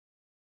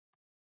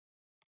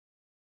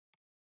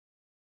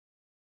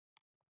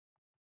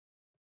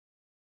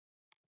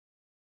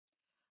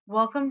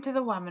Welcome to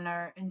the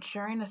webinar,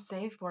 Ensuring a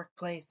Safe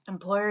Workplace,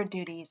 Employer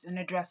Duties and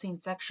Addressing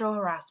Sexual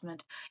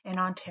Harassment in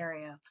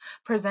Ontario,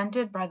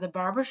 presented by the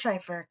Barbra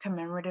Schlifer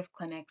Commemorative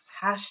Clinic's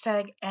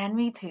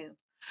 #Andmetoo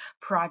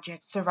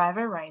Project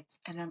Survivor Rights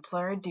and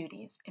Employer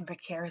Duties in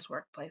Precarious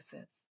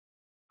Workplaces.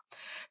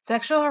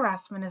 Sexual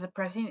harassment is a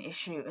pressing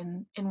issue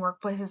in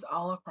workplaces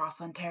all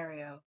across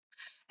Ontario,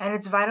 and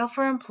it's vital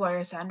for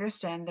employers to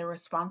understand their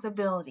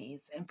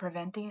responsibilities in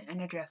preventing and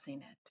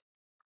addressing it.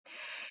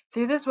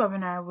 Through this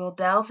webinar, we'll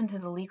delve into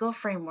the legal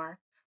framework,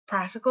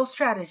 practical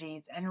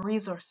strategies, and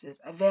resources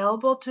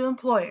available to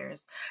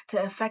employers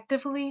to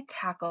effectively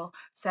tackle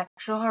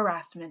sexual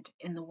harassment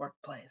in the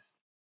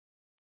workplace.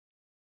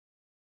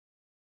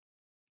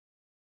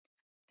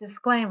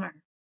 Disclaimer.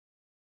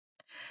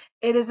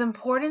 It is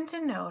important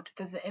to note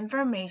that the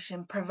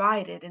information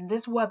provided in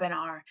this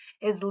webinar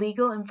is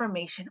legal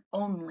information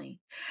only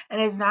and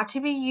is not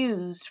to be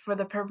used for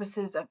the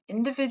purposes of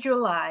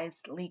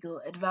individualized legal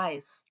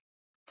advice.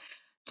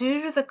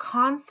 Due to the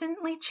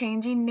constantly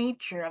changing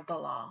nature of the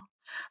law,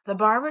 the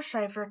Barbra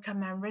Schlifer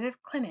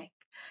Commemorative Clinic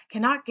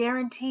cannot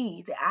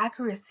guarantee the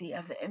accuracy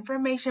of the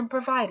information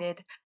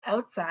provided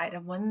outside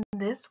of when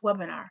this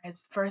webinar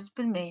has first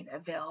been made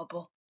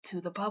available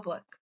to the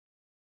public.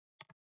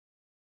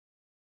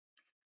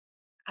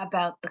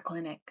 About the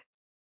clinic.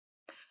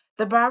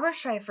 The Barbra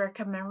Schlifer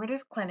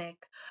Commemorative Clinic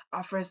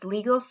offers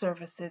legal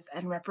services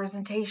and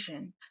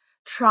representation,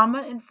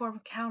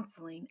 trauma-informed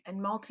counseling, and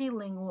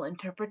multilingual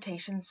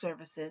interpretation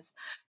services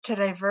to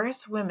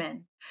diverse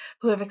women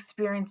who have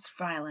experienced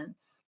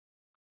violence.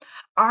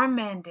 Our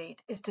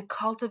mandate is to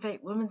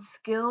cultivate women's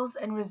skills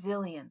and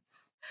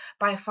resilience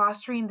by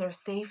fostering their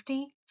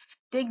safety,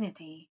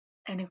 dignity,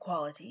 and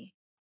equality.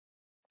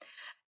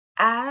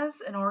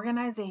 As an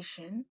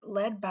organization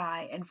led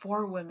by and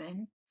for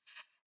women,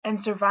 and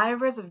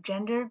survivors of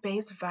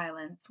gender-based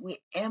violence, we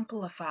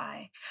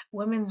amplify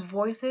women's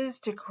voices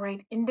to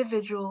create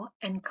individual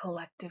and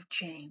collective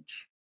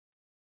change.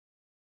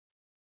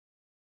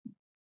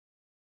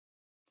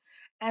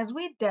 As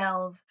we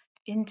delve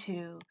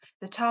into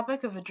the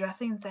topic of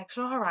addressing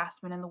sexual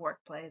harassment in the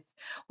workplace,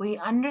 we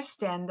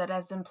understand that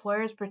as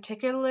employers,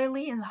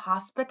 particularly in the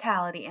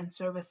hospitality and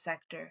service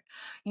sector,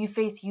 you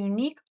face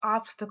unique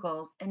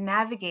obstacles in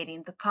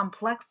navigating the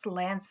complex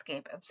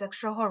landscape of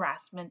sexual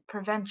harassment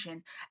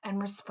prevention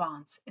and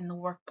response in the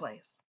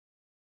workplace,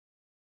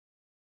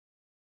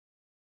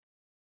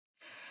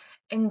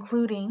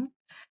 including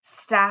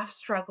staff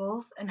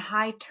struggles and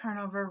high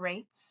turnover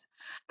rates.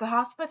 The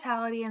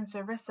hospitality and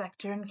service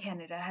sector in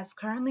Canada has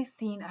currently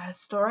seen a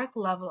historic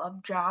level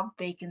of job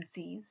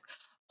vacancies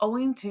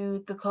owing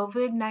to the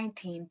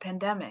COVID-19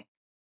 pandemic.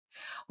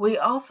 We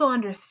also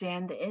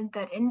understand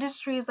that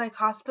industries like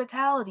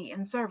hospitality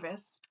and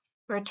service,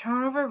 where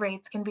turnover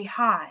rates can be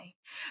high,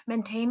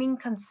 maintaining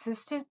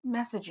consistent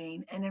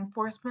messaging and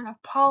enforcement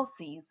of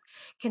policies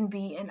can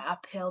be an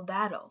uphill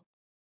battle,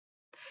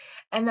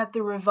 and that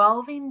the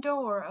revolving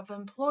door of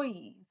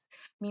employees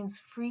means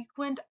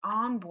frequent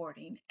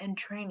onboarding and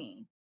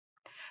training,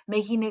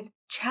 making it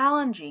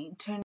challenging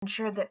to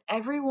ensure that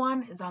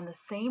everyone is on the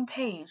same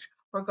page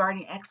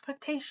regarding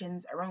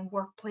expectations around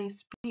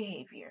workplace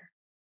behavior.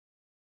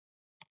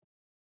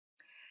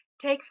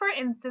 Take, for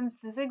instance,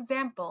 this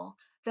example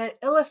that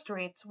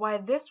illustrates why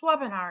this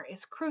webinar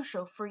is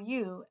crucial for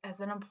you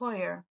as an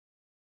employer.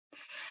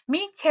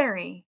 Meet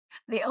Carrie,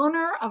 the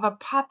owner of a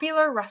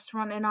popular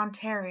restaurant in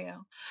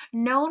Ontario,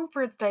 known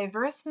for its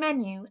diverse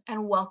menu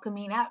and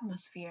welcoming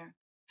atmosphere.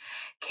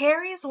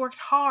 Carrie's worked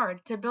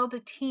hard to build a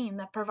team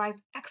that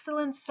provides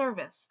excellent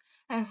service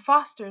and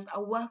fosters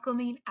a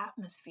welcoming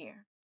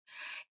atmosphere.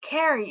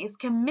 Carrie is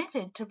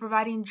committed to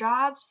providing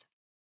jobs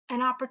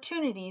and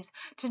opportunities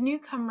to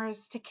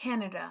newcomers to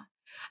Canada,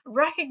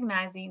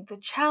 recognizing the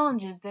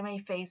challenges they may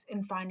face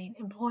in finding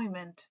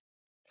employment.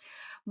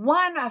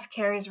 One of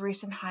Carrie's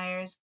recent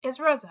hires is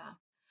Rosa,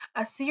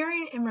 a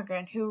Syrian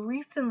immigrant who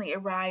recently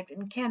arrived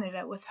in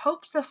Canada with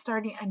hopes of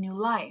starting a new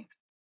life.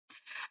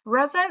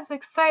 Rosa is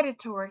excited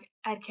to work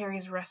at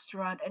Carrie's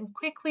restaurant and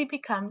quickly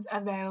becomes a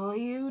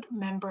valued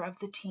member of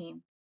the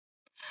team.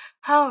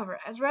 However,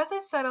 as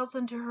Rosa settles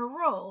into her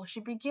role, she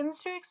begins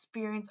to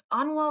experience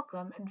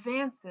unwelcome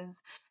advances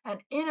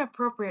and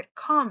inappropriate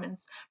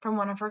comments from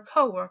one of her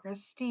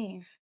coworkers,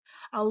 Steve,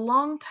 a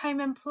longtime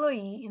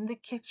employee in the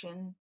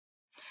kitchen.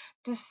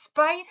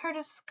 Despite her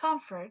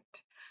discomfort,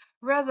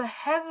 Rosa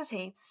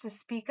hesitates to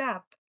speak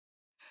up,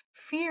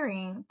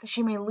 fearing that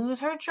she may lose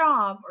her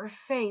job or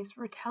face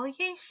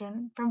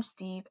retaliation from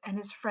Steve and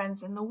his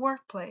friends in the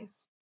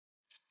workplace.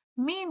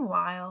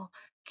 Meanwhile,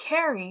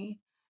 Carrie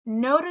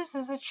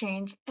notices a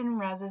change in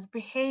Rosa's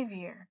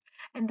behavior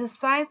and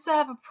decides to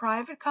have a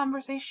private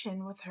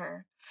conversation with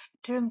her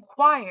to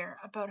inquire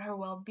about her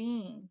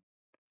well-being.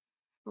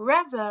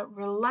 Rosa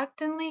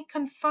reluctantly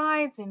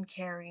confides in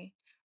Carrie,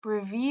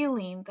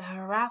 revealing the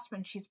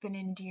harassment she's been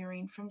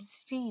enduring from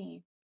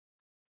Steve.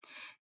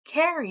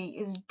 Carrie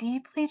is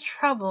deeply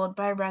troubled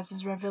by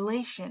Rosa's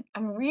revelation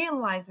and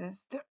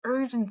realizes the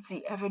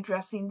urgency of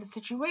addressing the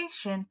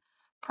situation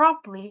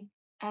promptly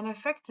and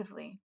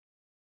effectively.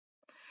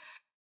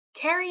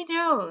 Carrie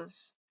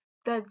knows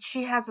that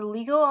she has a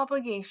legal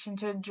obligation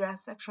to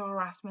address sexual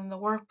harassment in the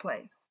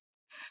workplace.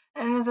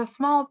 And as a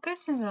small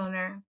business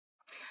owner,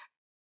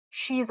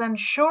 she is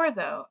unsure,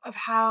 though, of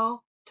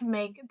how to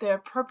make the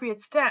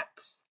appropriate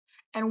steps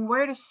and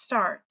where to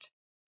start,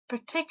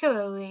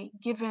 particularly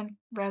given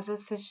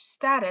Reza's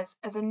status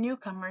as a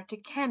newcomer to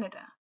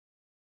Canada.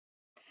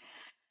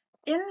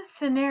 In this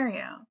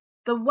scenario,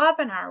 the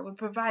webinar would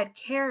provide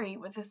Carrie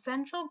with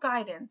essential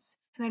guidance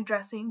in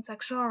addressing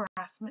sexual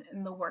harassment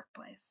in the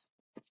workplace.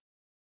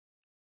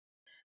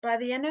 By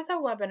the end of the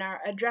webinar,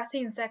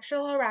 Addressing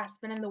Sexual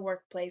Harassment in the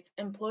Workplace,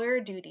 Employer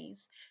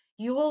Duties,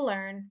 you will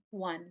learn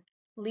 1.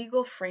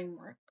 Legal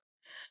framework.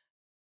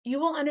 You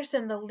will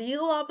understand the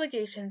legal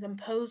obligations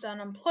imposed on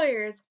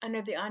employers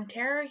under the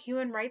Ontario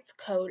Human Rights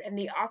Code and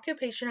the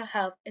Occupational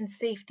Health and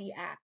Safety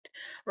Act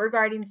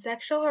regarding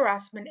sexual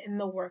harassment in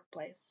the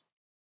workplace.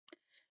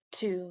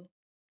 2.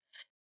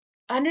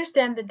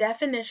 Understand the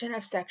definition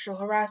of sexual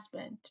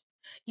harassment.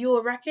 You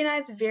will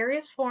recognize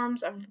various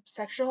forms of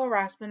sexual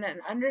harassment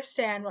and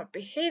understand what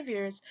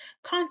behaviors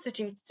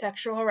constitute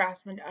sexual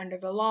harassment under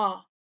the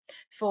law.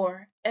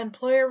 4.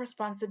 Employer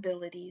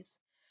responsibilities.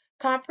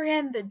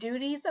 Comprehend the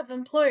duties of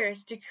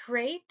employers to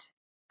create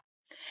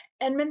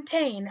and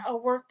maintain a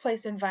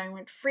workplace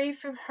environment free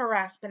from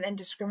harassment and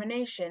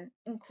discrimination,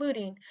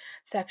 including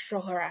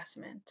sexual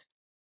harassment.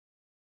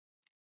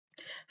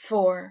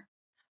 4.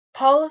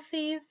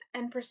 Policies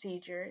and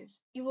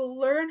procedures. You will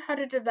learn how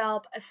to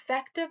develop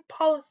effective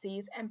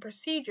policies and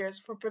procedures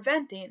for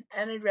preventing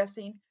and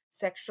addressing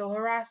sexual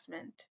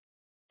harassment.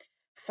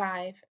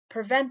 5.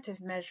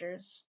 Preventive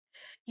measures.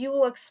 You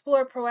will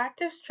explore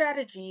proactive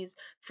strategies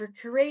for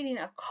creating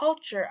a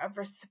culture of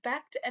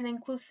respect and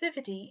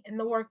inclusivity in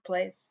the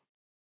workplace.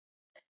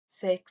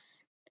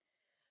 6.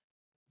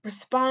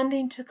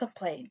 Responding to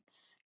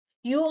complaints.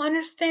 You will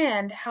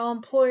understand how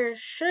employers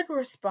should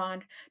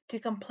respond to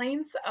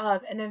complaints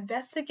of and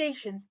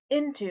investigations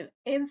into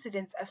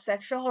incidents of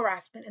sexual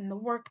harassment in the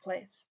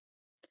workplace.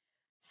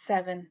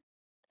 7.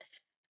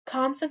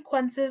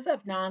 Consequences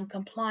of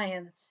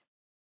non-compliance.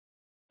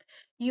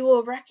 You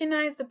will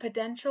recognize the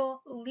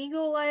potential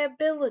legal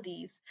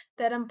liabilities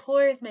that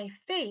employers may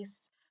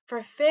face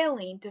for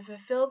failing to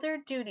fulfill their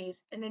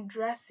duties in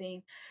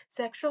addressing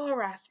sexual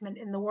harassment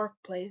in the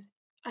workplace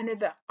under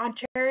the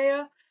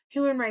Ontario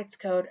Human Rights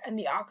Code and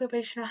the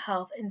Occupational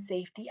Health and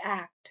Safety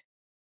Act.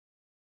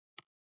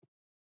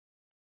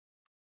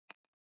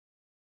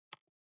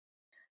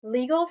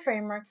 Legal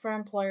framework for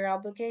employer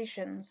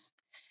obligations.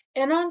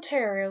 In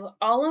Ontario,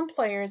 all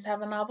employers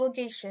have an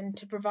obligation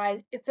to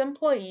provide its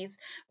employees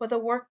with a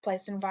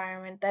workplace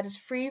environment that is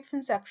free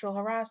from sexual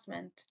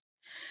harassment.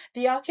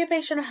 The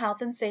Occupational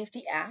Health and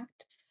Safety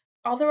Act,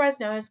 otherwise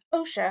known as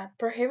OSHA,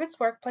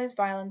 prohibits workplace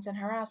violence and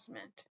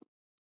harassment.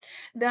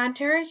 The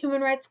Ontario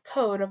Human Rights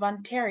Code of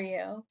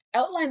Ontario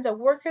outlines a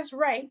worker's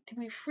right to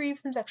be free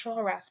from sexual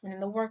harassment in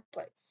the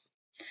workplace.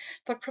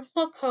 The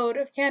Criminal Code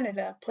of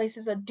Canada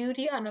places a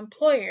duty on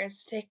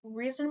employers to take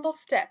reasonable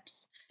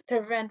steps to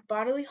prevent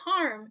bodily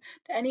harm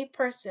to any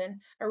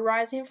person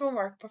arising from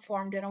work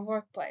performed in a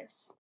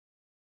workplace.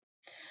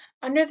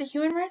 Under the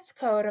Human Rights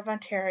Code of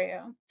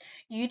Ontario,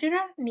 you do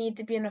not need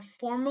to be in a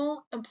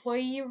formal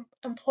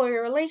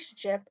employee-employer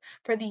relationship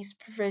for these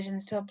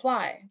provisions to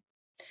apply.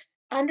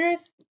 Under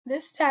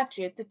this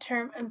statute, the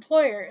term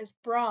employer is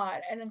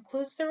broad and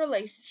includes the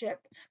relationship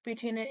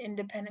between an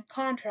independent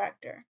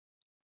contractor.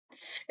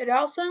 It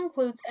also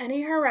includes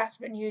any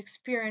harassment you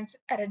experience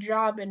at a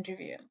job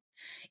interview,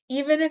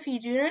 even if you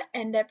do not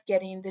end up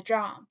getting the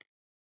job.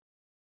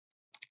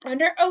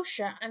 Under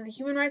OSHA and the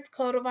Human Rights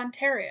Code of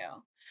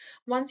Ontario,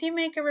 once you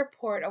make a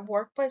report of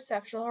workplace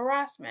sexual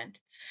harassment,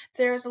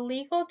 there is a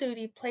legal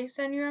duty placed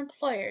on your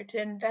employer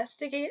to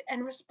investigate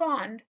and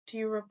respond to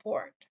your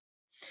report.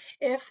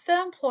 If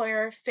the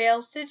employer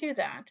fails to do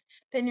that,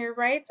 then your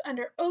rights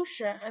under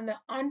OSHA and the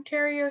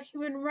Ontario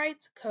Human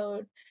Rights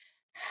Code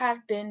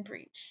have been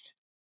breached.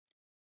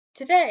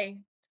 Today,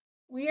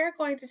 we are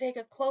going to take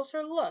a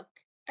closer look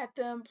at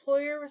the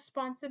employer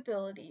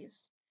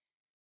responsibilities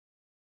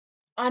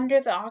under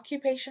the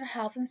Occupational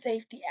Health and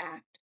Safety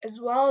Act, as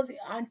well as the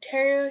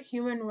Ontario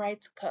Human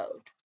Rights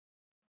Code.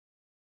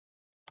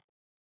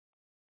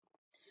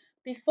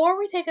 Before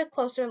we take a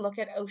closer look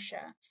at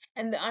OSHA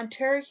and the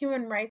Ontario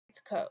Human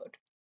Rights Code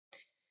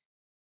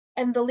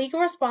and the legal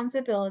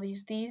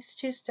responsibilities these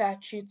two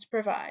statutes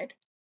provide,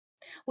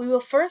 we will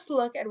first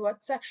look at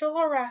what sexual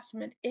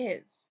harassment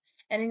is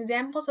and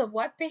examples of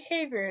what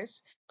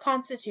behaviors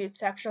constitute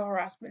sexual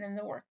harassment in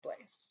the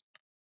workplace.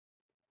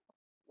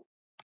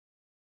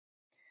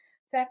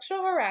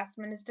 Sexual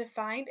harassment is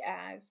defined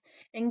as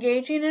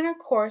engaging in a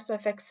course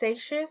of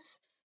vexatious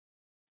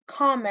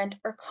comment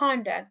or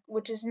conduct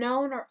which is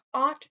known or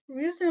ought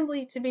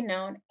reasonably to be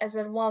known as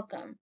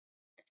unwelcome.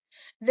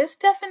 This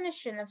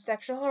definition of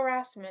sexual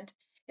harassment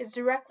is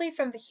directly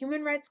from the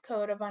Human Rights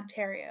Code of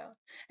Ontario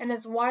and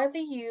is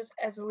widely used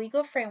as a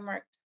legal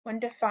framework when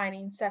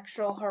defining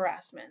sexual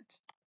harassment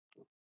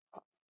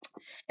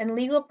in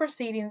legal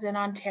proceedings in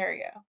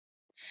Ontario.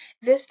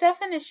 This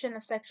definition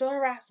of sexual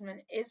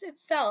harassment is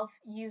itself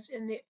used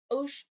in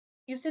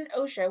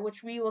OSHA,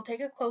 which we will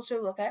take a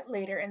closer look at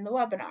later in the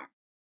webinar.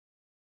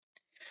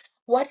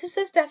 What does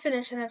this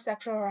definition of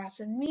sexual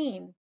harassment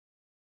mean?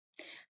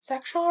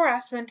 Sexual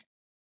harassment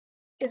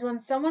is when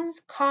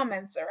someone's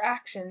comments or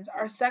actions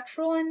are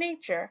sexual in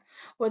nature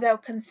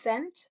without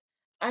consent,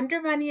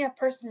 undermining a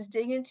person's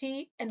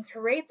dignity, and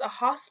creates a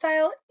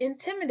hostile,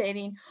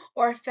 intimidating,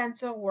 or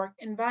offensive work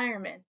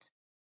environment.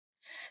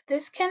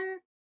 This can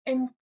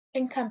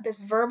encompass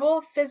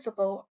verbal,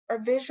 physical, or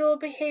visual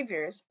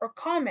behaviors or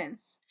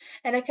comments,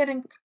 and it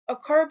can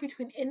occur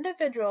between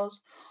individuals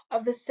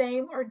of the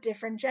same or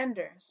different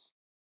genders.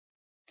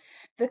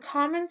 The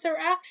comments or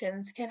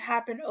actions can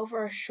happen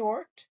over a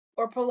short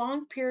or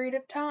prolonged period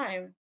of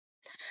time.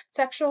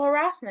 Sexual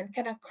harassment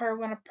can occur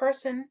when a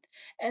person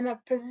in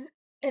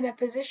a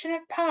position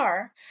of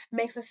power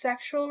makes a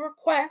sexual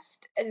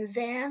request,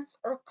 advance,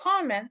 or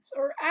comments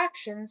or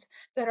actions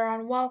that are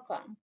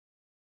unwelcome.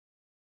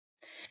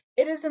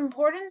 It is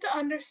important to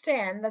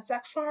understand that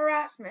sexual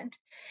harassment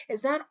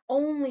is not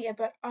only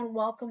about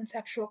unwelcome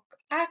sexual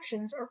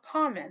actions or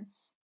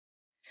comments.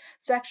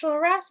 Sexual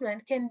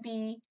harassment can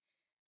be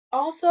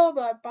also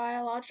about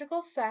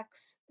biological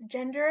sex,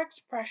 gender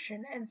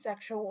expression, and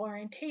sexual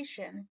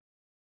orientation.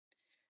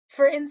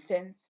 For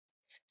instance,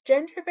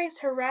 gender-based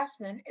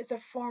harassment is a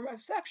form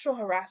of sexual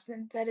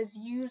harassment that is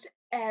used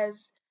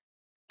as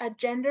a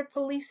gender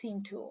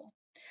policing tool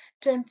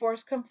to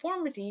enforce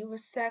conformity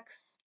with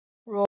sex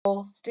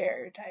role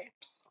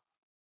stereotypes.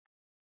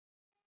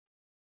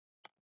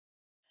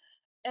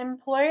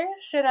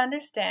 Employers should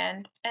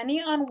understand any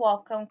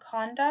unwelcome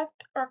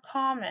conduct or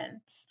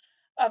comments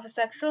of a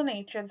sexual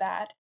nature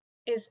that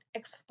is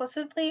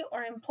explicitly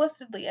or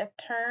implicitly a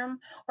term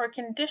or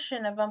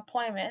condition of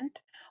employment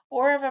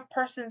or of a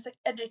person's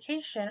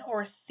education or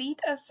receipt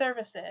of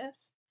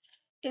services,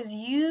 is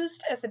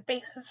used as a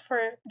basis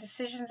for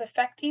decisions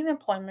affecting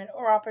employment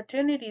or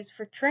opportunities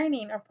for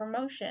training or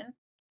promotion,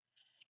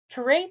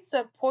 creates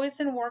a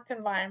poison work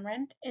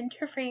environment,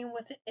 interfering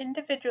with an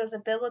individual's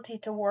ability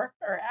to work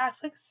or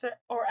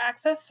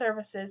access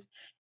services,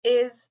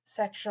 is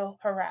sexual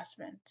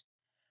harassment,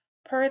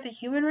 per the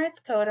Human Rights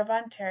Code of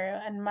Ontario,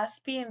 and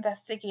must be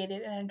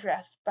investigated and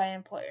addressed by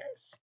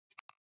employers.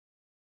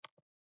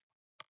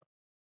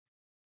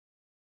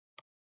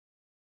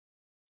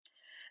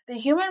 The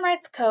Human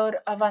Rights Code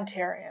of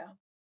Ontario.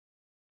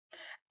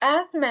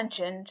 As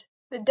mentioned,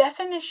 the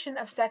definition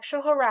of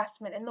sexual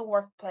harassment in the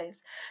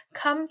workplace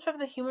comes from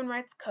the Human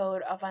Rights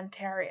Code of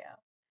Ontario,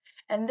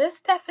 and this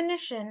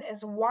definition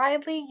is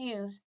widely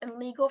used in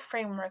legal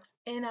frameworks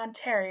in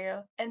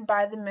Ontario and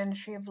by the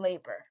Ministry of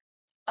Labour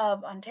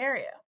of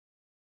Ontario.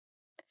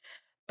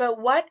 But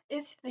what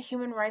is the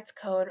Human Rights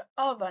Code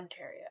of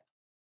Ontario?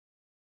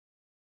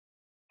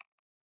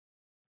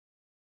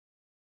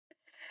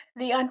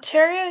 The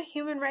Ontario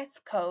Human Rights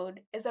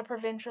Code is a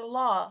provincial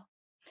law.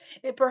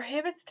 It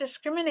prohibits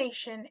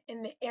discrimination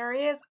in the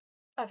areas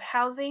of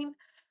housing,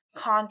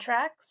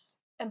 contracts,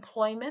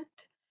 employment,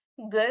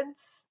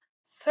 goods,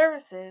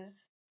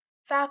 services,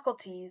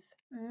 faculties,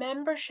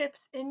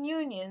 memberships in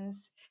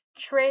unions,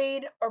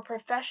 trade, or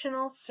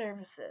professional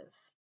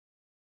services.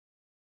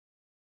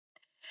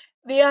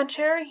 The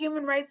Ontario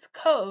Human Rights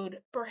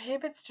Code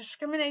prohibits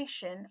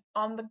discrimination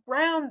on the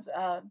grounds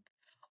of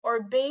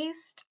or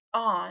based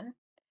on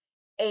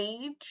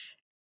age,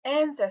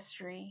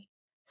 ancestry,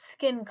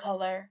 skin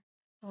color,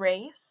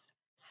 race,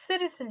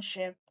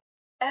 citizenship,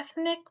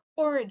 ethnic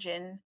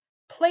origin,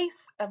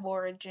 place of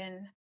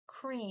origin,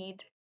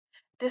 creed,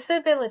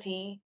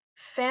 disability,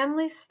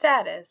 family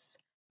status,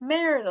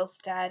 marital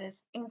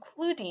status,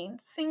 including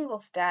single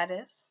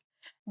status,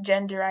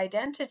 gender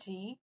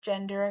identity,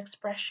 gender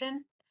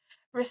expression,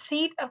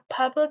 receipt of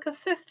public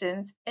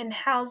assistance in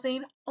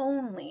housing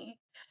only,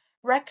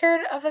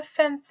 record of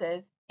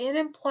offenses in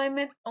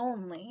employment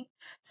only,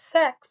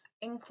 sex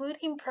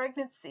including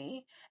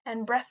pregnancy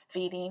and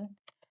breastfeeding,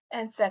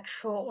 and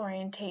sexual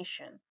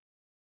orientation.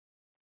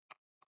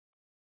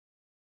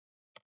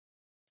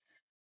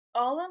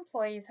 All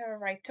employees have a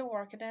right to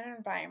work in an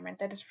environment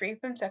that is free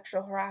from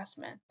sexual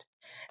harassment.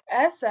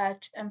 As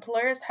such,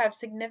 employers have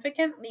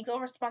significant legal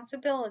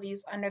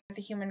responsibilities under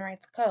the Human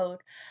Rights Code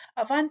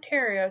of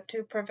Ontario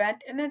to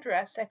prevent and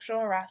address sexual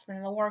harassment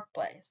in the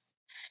workplace.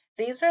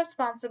 These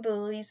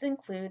responsibilities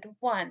include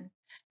 1.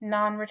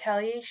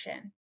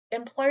 Non-retaliation.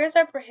 Employers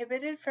are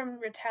prohibited from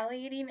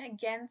retaliating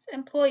against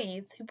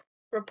employees who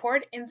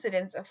report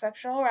incidents of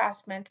sexual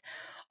harassment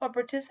or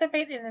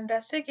participate in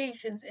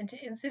investigations into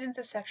incidents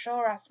of sexual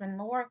harassment in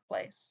the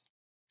workplace.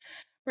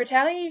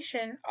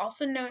 Retaliation,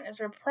 also known as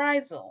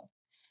reprisal,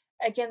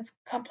 against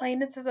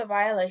complainants is a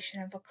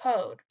violation of the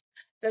code.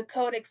 The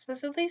code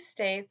explicitly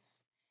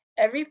states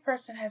every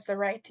person has the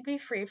right to be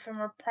free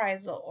from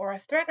reprisal or a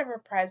threat of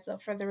reprisal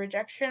for the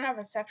rejection of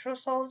a sexual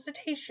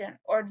solicitation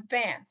or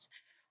advance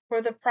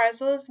where the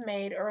reprisal is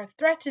made or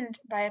threatened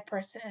by a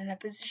person in a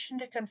position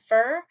to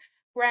confer,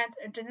 grant,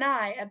 or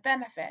deny a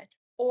benefit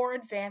or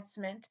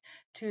advancement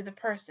to the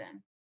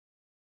person.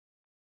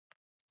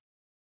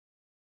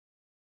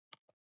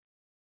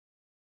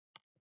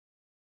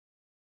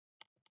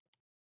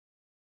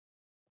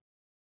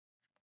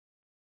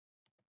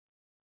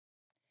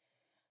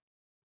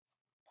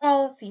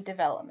 Policy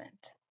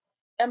development.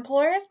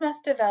 Employers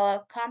must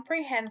develop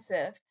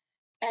comprehensive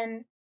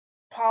and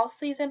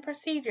policies and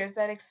procedures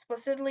that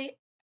explicitly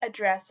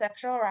address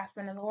sexual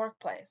harassment in the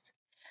workplace.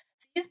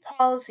 These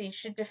policies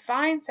should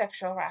define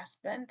sexual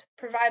harassment,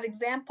 provide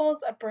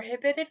examples of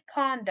prohibited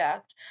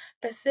conduct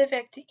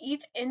specific to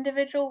each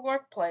individual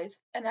workplace,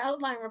 and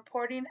outline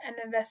reporting and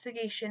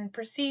investigation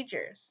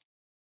procedures.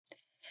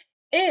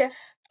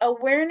 If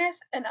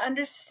awareness and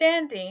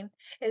understanding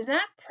is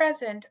not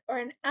present or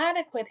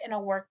inadequate in a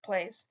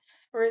workplace,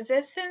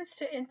 resistance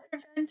to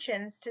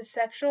interventions to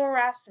sexual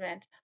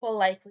harassment will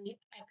likely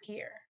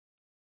appear.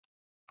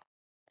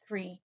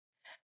 3.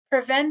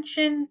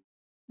 Prevention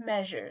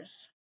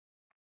measures.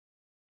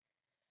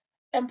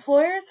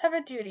 Employers have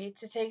a duty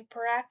to take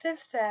proactive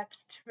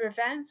steps to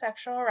prevent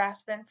sexual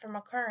harassment from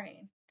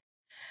occurring.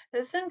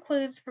 This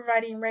includes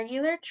providing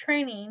regular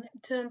training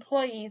to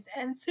employees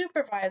and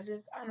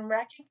supervisors on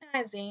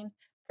recognizing,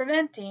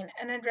 preventing,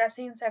 and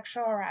addressing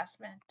sexual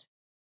harassment.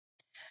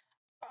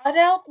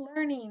 Adult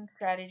learning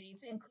strategies,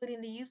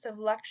 including the use of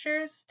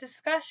lectures,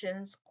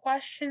 discussions,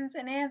 questions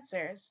and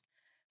answers,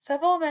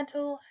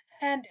 supplemental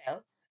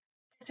handouts,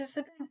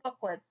 participant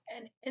booklets,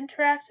 and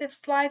interactive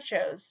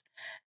slideshows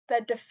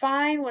that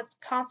define what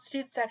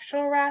constitutes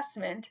sexual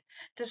harassment,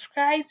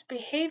 describes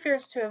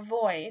behaviors to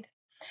avoid,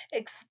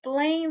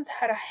 explains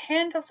how to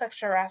handle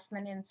sexual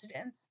harassment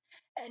incidents,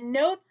 and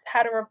notes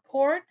how to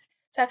report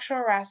sexual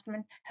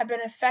harassment have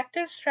been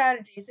effective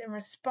strategies in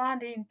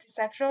responding to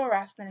sexual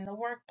harassment in the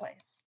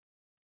workplace.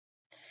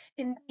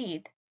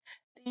 Indeed,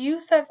 the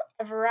use of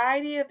a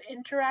variety of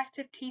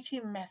interactive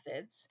teaching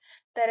methods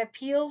that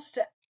appeals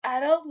to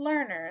adult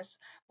learners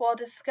while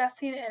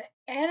discussing and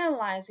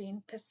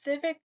analyzing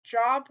specific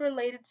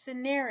job-related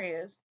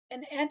scenarios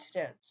and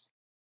antidotes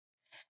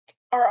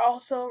are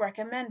also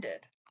recommended.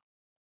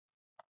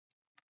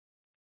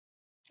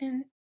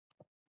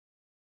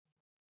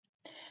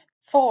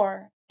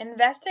 4.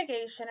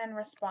 Investigation and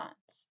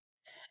response.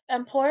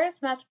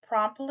 Employers must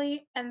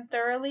promptly and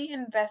thoroughly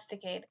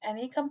investigate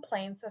any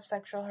complaints of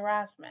sexual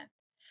harassment.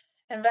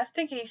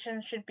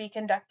 Investigations should be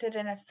conducted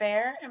in a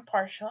fair,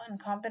 impartial, and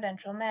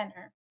confidential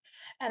manner,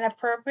 and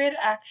appropriate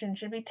action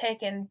should be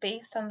taken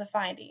based on the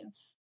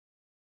findings.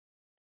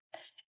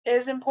 It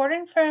is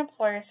important for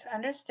employers to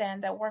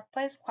understand that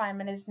workplace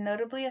climate is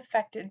notably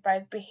affected by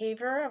the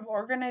behavior of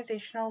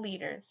organizational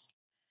leaders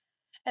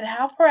and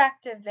how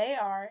proactive they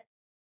are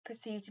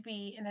perceived to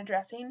be in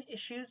addressing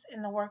issues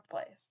in the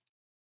workplace.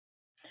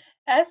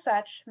 As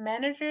such,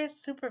 managers,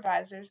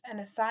 supervisors, and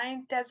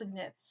assigned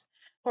designates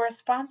who are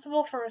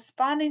responsible for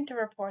responding to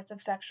reports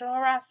of sexual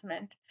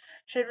harassment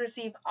should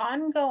receive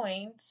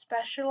ongoing,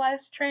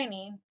 specialized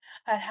training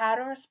on how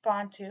to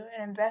respond to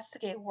and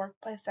investigate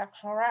workplace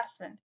sexual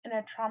harassment in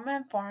a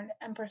trauma-informed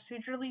and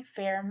procedurally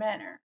fair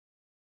manner.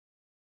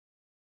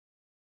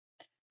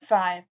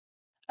 5.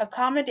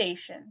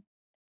 Accommodation.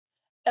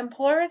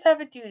 Employers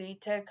have a duty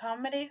to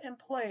accommodate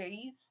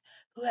employees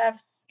who have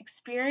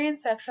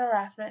experienced sexual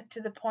harassment to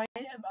the point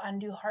of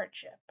undue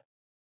hardship.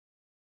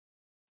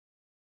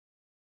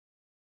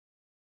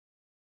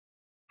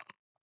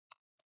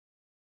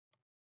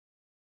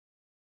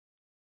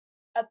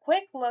 A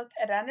quick look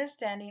at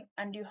understanding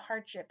undue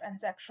hardship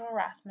and sexual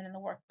harassment in the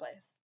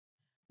workplace.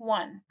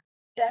 1.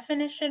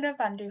 Definition of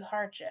undue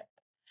hardship.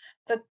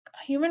 The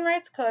Human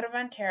Rights Code of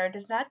Ontario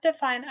does not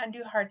define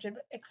undue hardship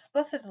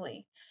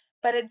explicitly,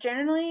 but it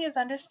generally is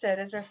understood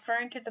as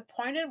referring to the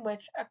point at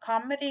which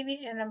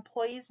accommodating an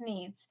employee's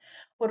needs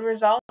would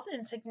result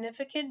in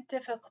significant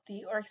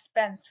difficulty or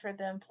expense for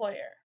the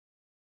employer.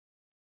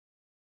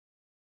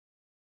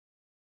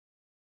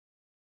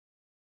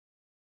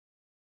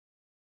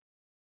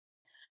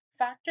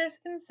 Factors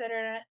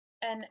considered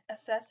in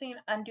assessing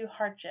undue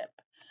hardship.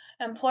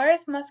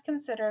 Employers must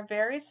consider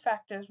various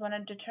factors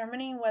when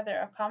determining whether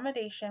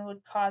accommodation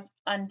would cause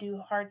undue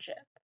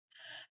hardship.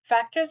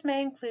 Factors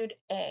may include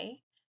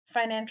A.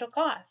 Financial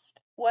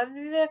cost,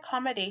 whether the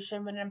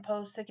accommodation would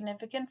impose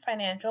significant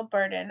financial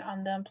burden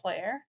on the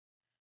employer.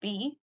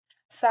 B.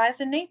 Size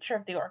and nature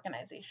of the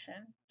organization.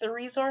 The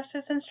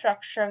resources and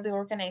structure of the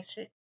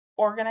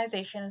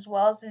organization as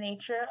well as the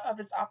nature of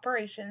its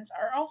operations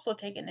are also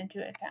taken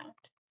into account.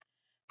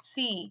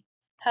 C.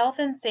 Health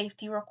and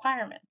safety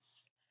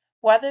requirements.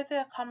 Whether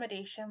the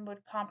accommodation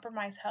would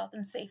compromise health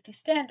and safety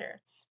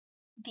standards.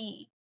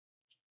 D.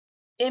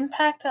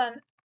 Impact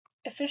on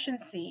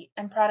efficiency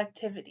and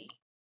productivity.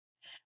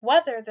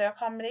 Whether the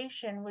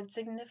accommodation would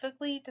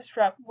significantly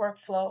disrupt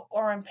workflow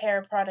or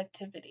impair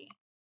productivity.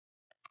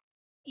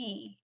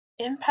 E.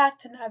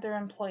 Impact on other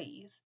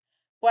employees.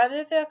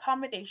 Whether the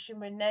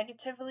accommodation would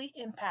negatively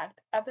impact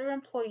other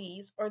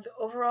employees or the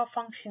overall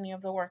functioning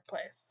of the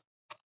workplace.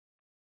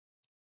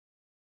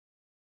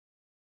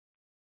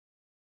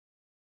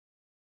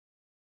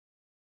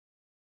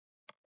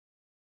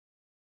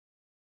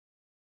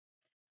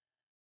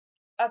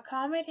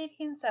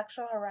 Accommodating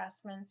sexual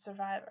harassment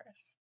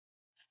survivors.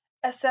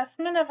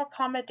 Assessment of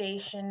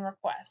accommodation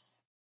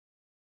requests.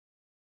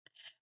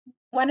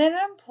 When an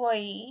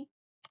employee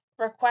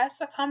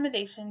request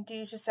accommodation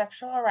due to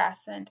sexual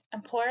harassment,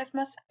 employers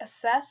must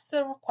assess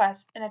the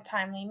request in a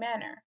timely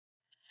manner.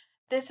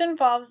 This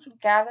involves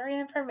gathering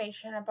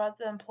information about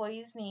the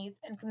employee's needs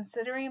and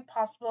considering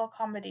possible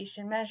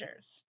accommodation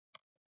measures.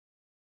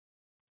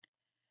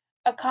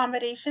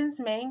 Accommodations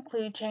may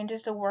include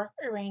changes to work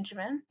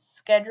arrangements,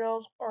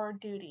 schedules, or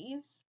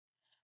duties,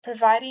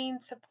 providing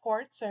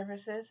support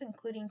services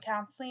including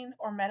counseling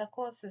or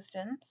medical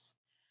assistance,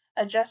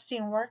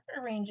 adjusting work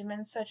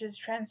arrangements such as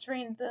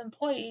transferring the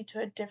employee to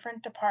a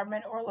different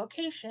department or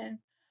location,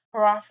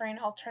 or offering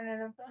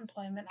alternative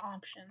employment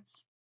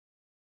options.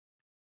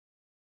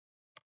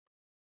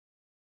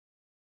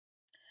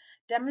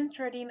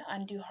 Demonstrating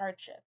undue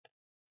hardship.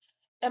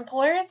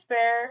 Employers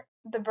bear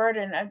the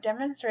burden of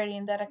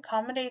demonstrating that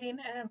accommodating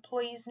an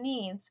employee's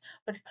needs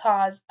would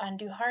cause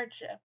undue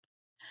hardship.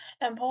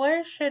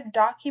 Employers should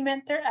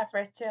document their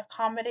efforts to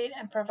accommodate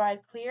and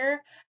provide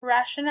clear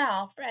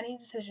rationale for any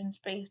decisions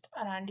based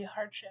on undue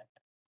hardship.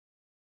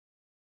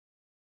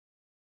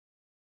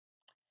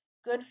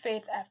 Good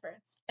faith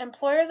efforts.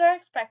 Employers are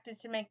expected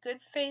to make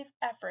good faith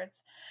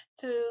efforts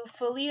to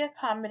fully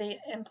accommodate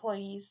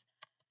employees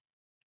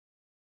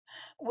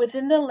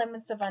within the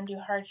limits of undue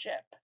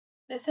hardship.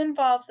 This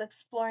involves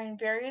exploring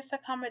various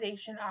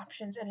accommodation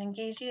options and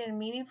engaging in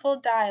meaningful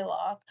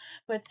dialogue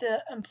with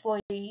the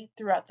employee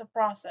throughout the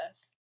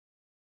process.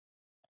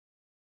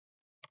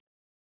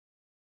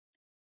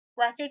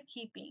 Record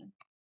keeping.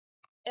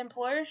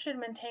 Employers should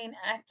maintain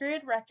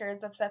accurate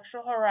records of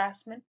sexual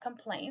harassment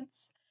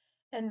complaints,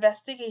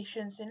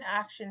 investigations, and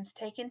actions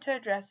taken to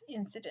address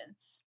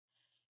incidents.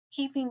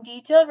 Keeping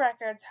detailed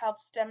records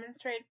helps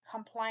demonstrate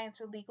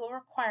compliance with legal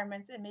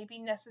requirements and may be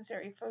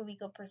necessary for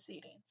legal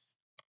proceedings.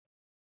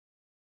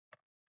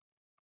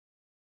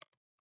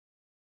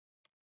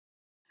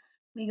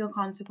 Legal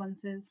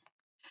consequences.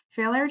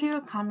 Failure to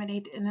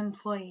accommodate an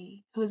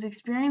employee who has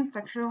experienced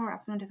sexual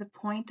harassment to the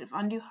point of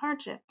undue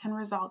hardship can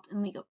result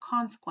in legal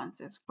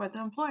consequences for the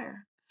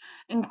employer,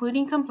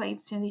 including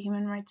complaints to the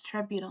Human Rights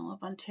Tribunal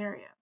of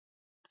Ontario.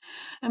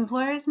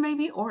 Employers may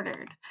be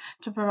ordered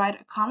to provide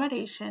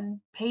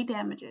accommodation, pay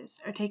damages,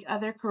 or take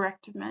other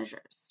corrective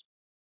measures.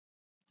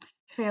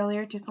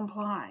 Failure to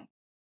comply.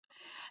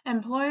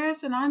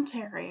 Employers in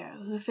Ontario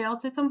who fail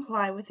to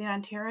comply with the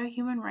Ontario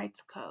Human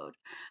Rights Code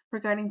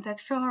regarding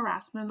sexual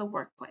harassment in the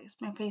workplace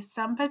may face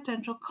some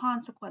potential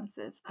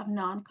consequences of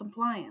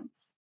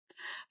non-compliance.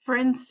 For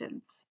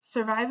instance,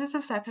 survivors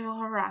of sexual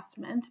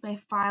harassment may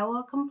file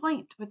a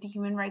complaint with the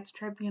Human Rights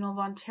Tribunal of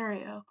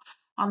Ontario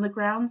on the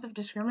grounds of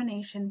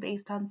discrimination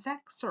based on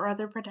sex or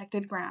other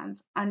protected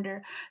grounds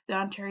under the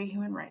Ontario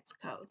Human Rights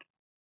Code.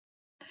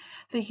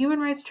 The Human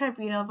Rights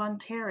Tribunal of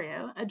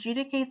Ontario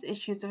adjudicates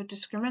issues of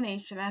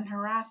discrimination and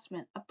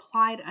harassment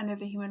applied under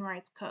the Human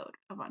Rights Code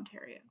of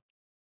Ontario.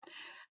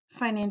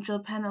 Financial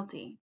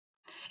penalty.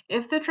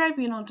 If the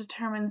tribunal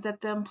determines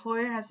that the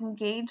employer has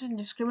engaged in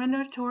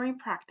discriminatory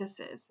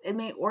practices, it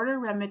may order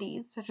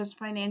remedies such as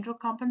financial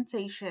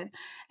compensation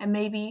and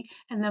the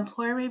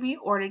employer may be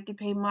ordered to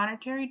pay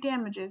monetary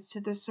damages to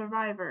the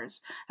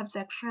survivors of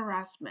sexual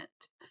harassment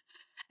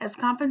as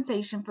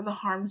compensation for the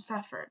harm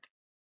suffered.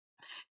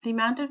 The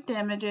amount of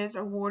damages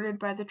awarded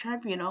by the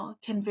tribunal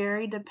can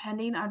vary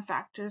depending on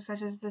factors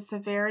such as the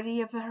severity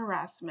of the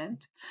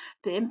harassment,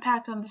 the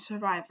impact on the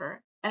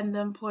survivor, and the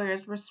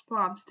employer's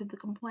response to the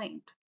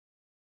complaint.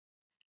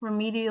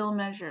 Remedial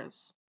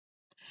measures.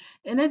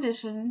 In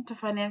addition to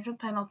financial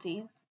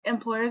penalties,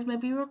 employers may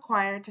be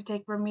required to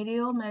take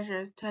remedial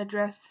measures to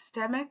address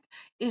systemic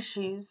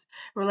issues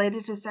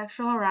related to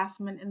sexual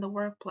harassment in the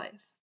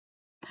workplace.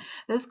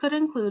 This could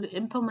include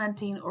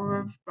implementing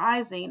or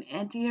revising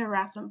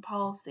anti-harassment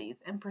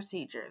policies and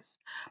procedures,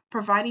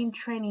 providing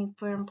training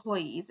for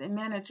employees and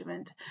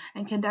management,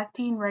 and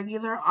conducting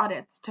regular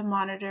audits to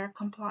monitor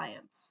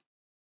compliance.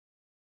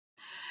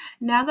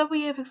 Now that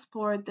we have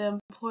explored the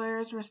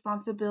employer's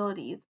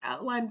responsibilities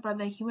outlined by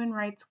the Human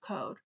Rights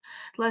Code,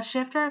 let's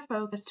shift our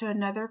focus to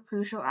another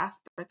crucial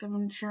aspect of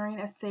ensuring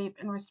a safe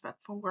and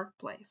respectful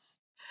workplace,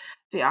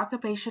 the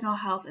Occupational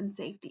Health and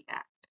Safety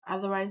Act,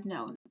 otherwise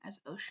known as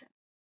OSHA.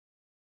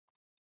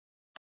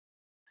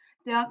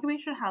 The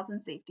Occupational Health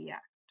and Safety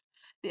Act.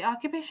 The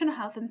Occupational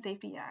Health and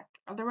Safety Act,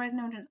 otherwise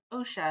known as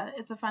OSHA,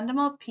 is a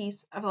fundamental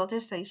piece of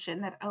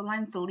legislation that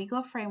outlines the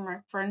legal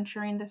framework for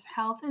ensuring the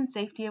health and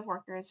safety of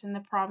workers in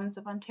the province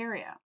of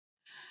Ontario.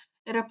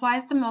 It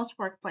applies to most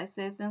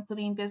workplaces,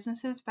 including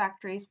businesses,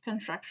 factories,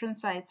 construction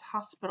sites,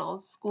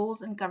 hospitals,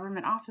 schools, and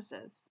government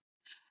offices.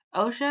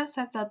 OSHA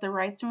sets out the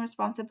rights and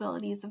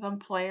responsibilities of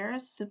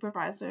employers,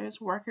 supervisors,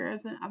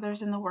 workers, and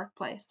others in the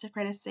workplace to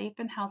create a safe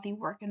and healthy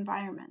work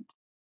environment.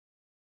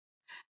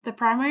 The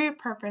primary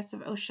purpose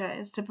of OSHA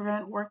is to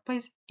prevent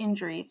workplace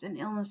injuries and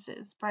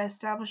illnesses by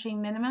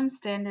establishing minimum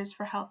standards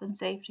for health and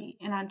safety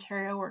in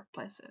Ontario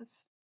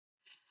workplaces.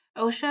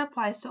 OSHA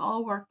applies to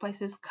all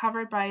workplaces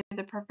covered by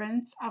the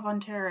province of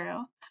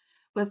Ontario,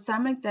 with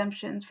some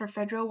exemptions for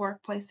federal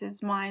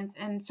workplaces, mines,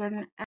 and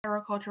certain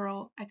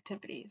agricultural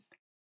activities.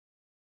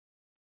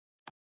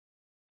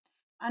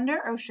 Under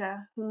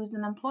OSHA, who is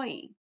an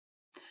employee?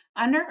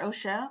 Under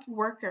OSHA,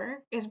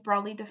 worker is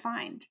broadly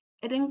defined.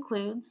 It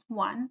includes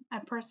 1.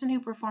 A person who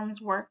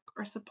performs work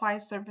or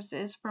supplies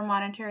services for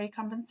monetary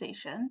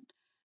compensation.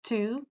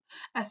 2.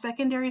 A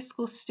secondary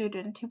school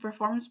student who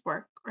performs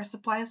work or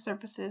supplies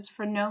services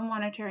for no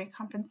monetary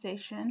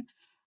compensation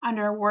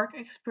under a work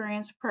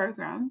experience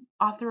program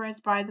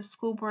authorized by the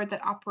school board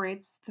that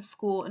operates the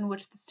school in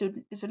which the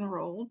student is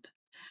enrolled.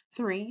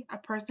 3. A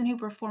person who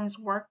performs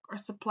work or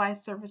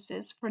supplies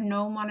services for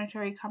no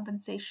monetary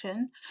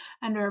compensation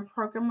under a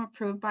program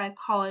approved by a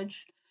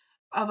college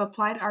of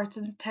applied arts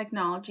and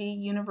technology,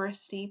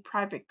 university,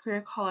 private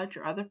career college,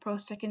 or other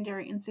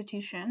post-secondary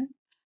institution.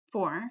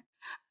 4.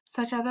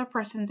 Such other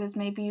persons as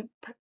may be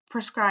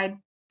prescribed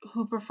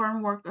who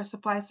perform work or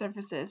supply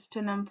services to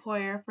an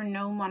employer for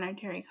no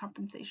monetary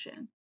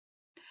compensation.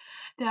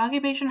 The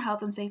Occupational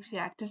Health and Safety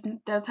Act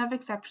does have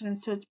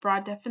exceptions to its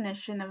broad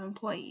definition of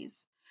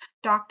employees.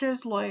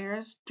 Doctors,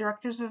 lawyers,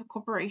 directors of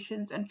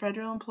corporations, and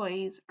federal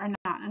employees are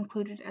not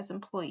included as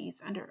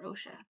employees under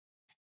OSHA.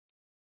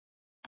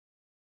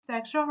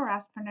 Sexual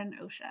harassment and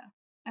OSHA.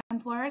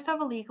 Employers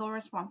have a legal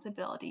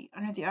responsibility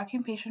under the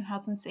Occupational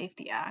Health and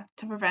Safety Act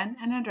to prevent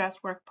and address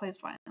workplace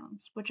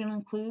violence, which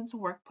includes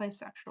workplace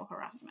sexual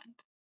harassment.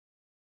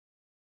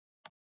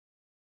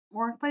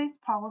 Workplace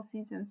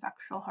policies and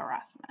sexual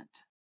harassment.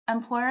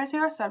 Employers who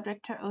are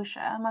subject to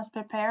OSHA must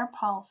prepare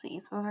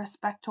policies with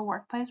respect to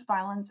workplace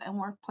violence and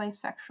workplace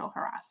sexual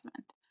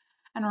harassment,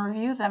 and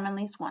review them at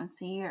least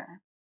once a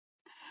year.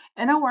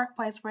 In a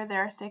workplace where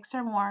there are 6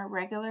 or more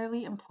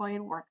regularly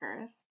employed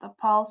workers, the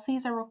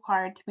policies are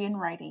required to be in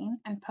writing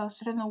and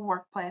posted in the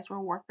workplace where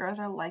workers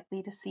are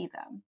likely to see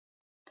them.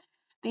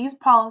 These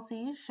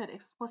policies should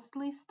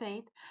explicitly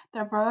state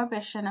the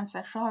prohibition of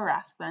sexual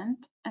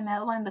harassment and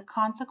outline the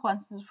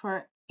consequences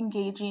for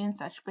engaging in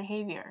such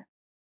behavior.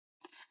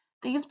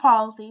 These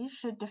policies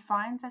should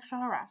define sexual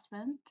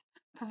harassment,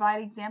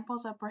 provide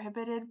examples of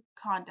prohibited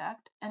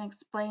conduct, and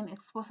explain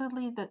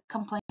explicitly the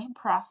complaint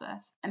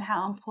process and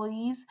how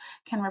employees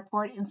can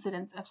report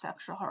incidents of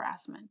sexual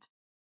harassment.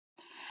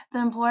 The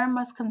employer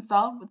must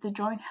consult with the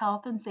Joint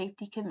Health and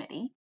Safety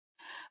Committee,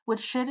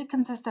 which should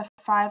consist of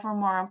 5 or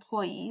more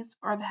employees,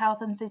 or the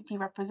health and safety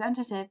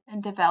representative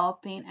in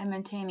developing and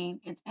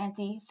maintaining its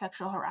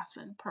anti-sexual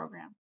harassment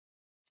program.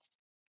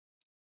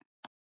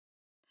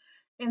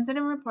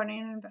 Incident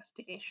reporting and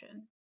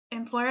investigation.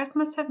 Employers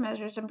must have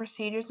measures and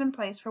procedures in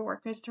place for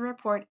workers to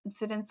report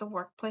incidents of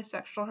workplace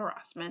sexual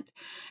harassment,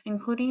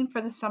 including for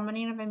the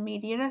summoning of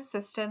immediate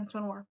assistance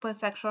when workplace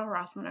sexual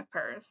harassment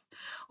occurs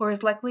or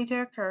is likely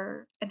to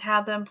occur, and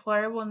how the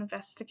employer will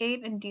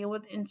investigate and deal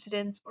with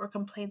incidents or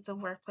complaints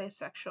of workplace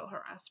sexual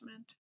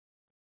harassment.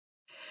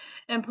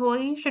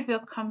 Employees should feel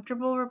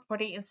comfortable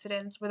reporting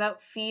incidents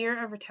without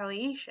fear of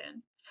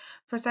retaliation.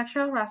 For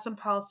sexual harassment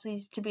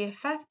policies to be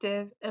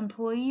effective,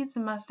 employees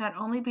must not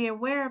only be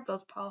aware of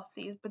those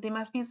policies, but they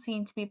must be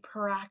seen to be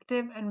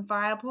proactive and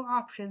viable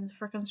options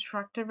for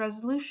constructive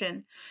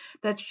resolution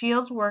that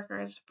shields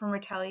workers from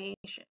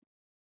retaliation.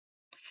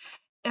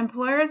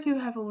 Employers who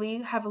have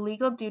a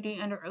legal duty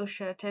under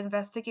OSHA to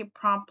investigate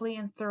promptly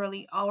and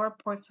thoroughly all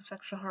reports of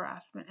sexual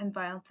harassment and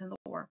violence in the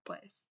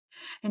workplace,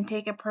 and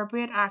take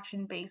appropriate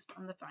action based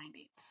on the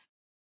findings.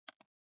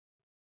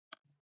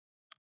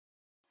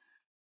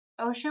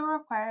 OSHA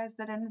requires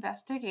that an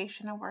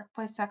investigation of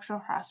workplace sexual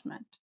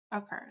harassment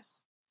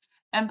occurs.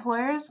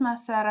 Employers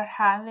must set out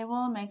how they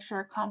will make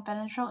sure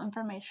confidential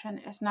information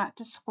is not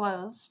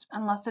disclosed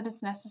unless it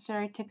is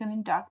necessary to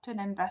conduct an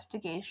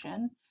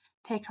investigation,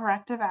 take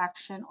corrective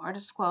action, or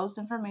disclose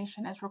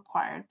information as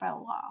required by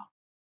law.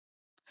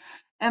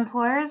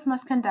 Employers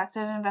must conduct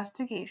an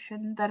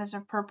investigation that is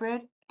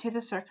appropriate to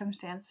the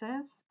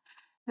circumstances.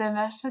 The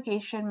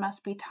investigation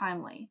must be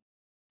timely.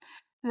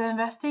 The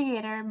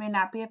investigator may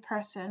not be a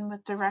person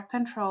with direct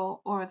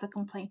control over the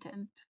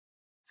complainant.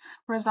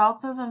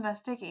 Results of the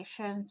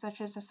investigation, such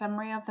as a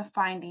summary of the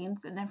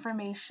findings and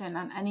information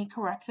on any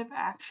corrective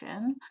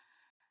action,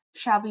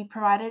 shall be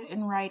provided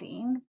in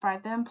writing by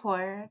the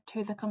employer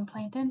to the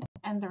complainant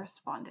and the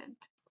respondent.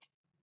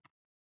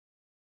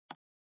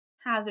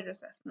 Hazard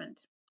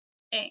assessment.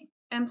 A.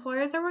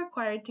 Employers are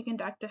required to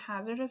conduct a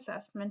hazard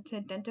assessment to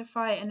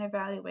identify and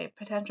evaluate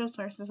potential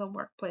sources of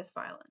workplace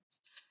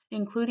violence,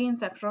 including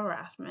sexual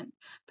harassment,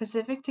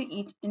 specific to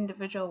each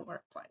individual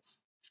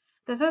workplace.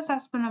 This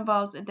assessment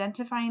involves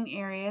identifying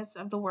areas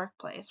of the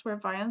workplace where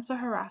violence or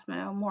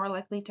harassment are more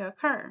likely to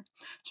occur,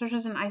 such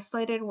as an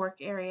isolated work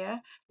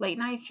area,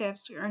 late-night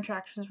shifts, or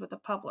interactions with the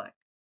public.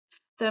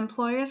 The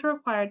employer is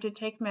required to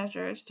take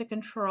measures to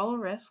control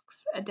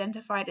risks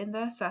identified in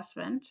the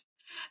assessment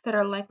that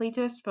are likely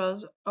to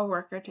expose a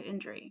worker to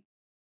injury.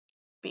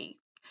 B.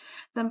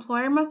 The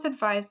employer must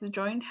advise the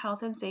Joint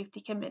Health and Safety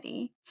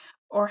Committee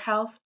or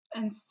Health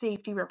and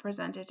Safety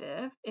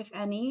Representative, if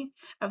any,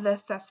 of the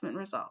assessment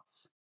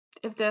results.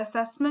 If the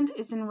assessment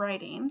is in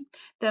writing,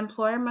 the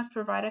employer must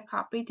provide a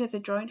copy to the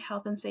Joint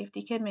Health and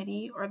Safety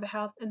Committee or the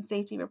Health and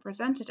Safety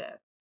Representative.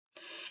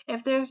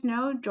 If there is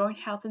no Joint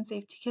Health and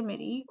Safety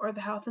Committee or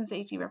the Health and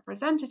Safety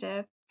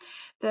Representative,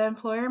 the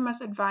employer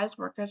must advise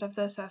workers of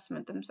the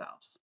assessment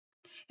themselves.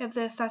 If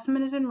the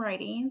assessment is in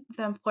writing,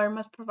 the employer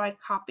must provide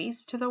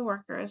copies to the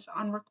workers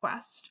on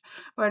request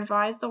or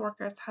advise the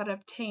workers how to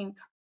obtain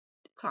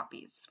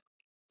copies.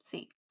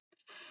 C.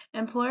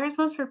 Employers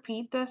must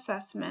repeat the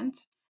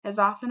assessment as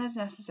often as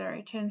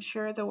necessary to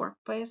ensure the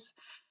workplace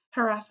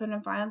harassment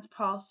and violence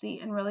policy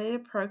and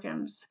related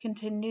programs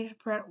continue to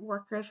prevent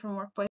workers from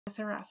workplace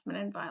harassment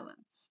and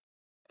violence,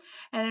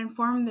 and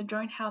inform the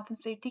Joint Health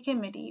and Safety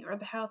Committee or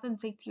the Health and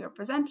Safety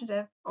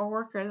Representative or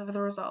workers of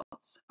the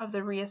results of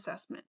the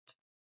reassessment.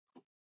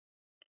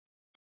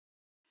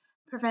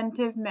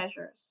 Preventive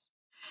measures.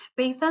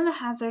 Based on the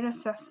hazard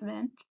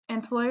assessment,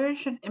 employers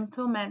should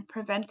implement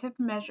preventive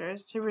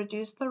measures to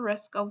reduce the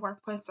risk of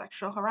workplace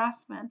sexual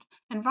harassment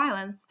and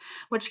violence,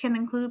 which can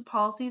include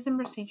policies and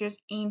procedures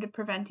aimed at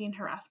preventing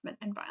harassment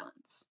and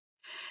violence.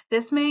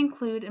 This may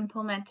include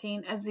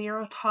implementing a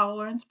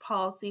zero-tolerance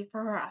policy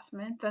for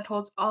harassment that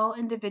holds all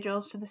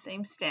individuals to the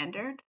same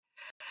standard,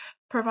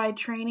 provide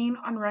training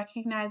on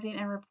recognizing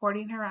and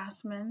reporting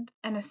harassment,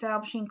 and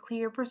establishing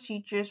clear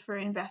procedures for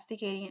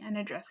investigating and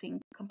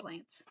addressing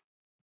complaints.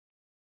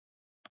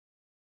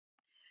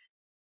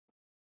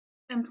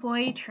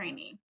 Employee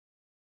training.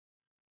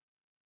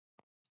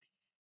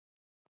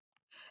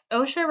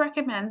 OSHA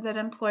recommends that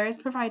employers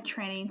provide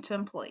training to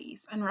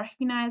employees on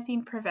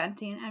recognizing,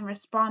 preventing, and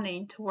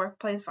responding to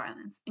workplace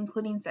violence,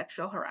 including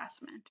sexual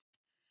harassment.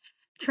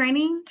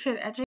 Training should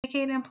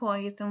educate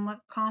employees on what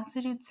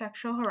constitutes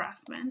sexual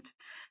harassment,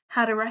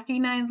 how to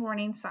recognize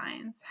warning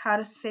signs, how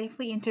to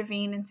safely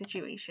intervene in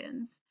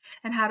situations,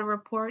 and how to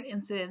report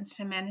incidents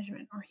to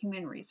management or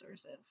human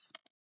resources.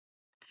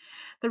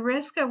 The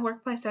risk of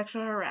workplace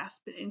sexual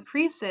harassment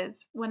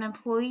increases when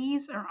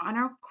employees are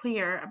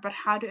unclear about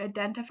how to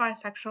identify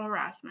sexual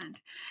harassment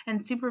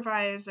and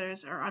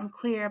supervisors are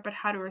unclear about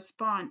how to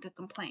respond to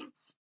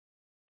complaints.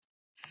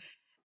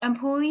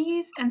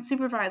 Employees and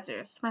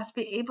supervisors must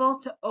be able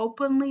to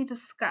openly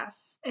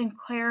discuss and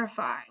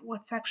clarify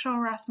what sexual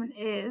harassment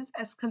is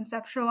as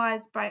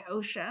conceptualized by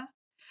OSHA,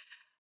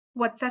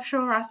 what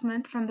sexual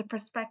harassment from the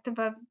perspective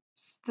of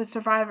the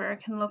survivor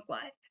can look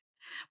like,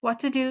 what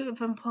to do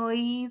if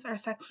employees are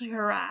sexually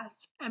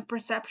harassed, and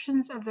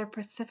perceptions of their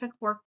specific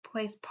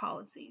workplace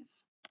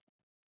policies.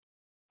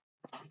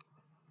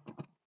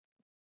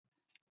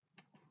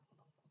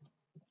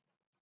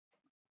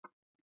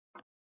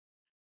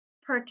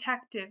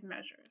 Protective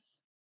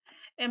measures.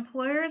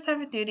 Employers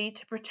have a duty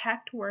to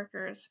protect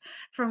workers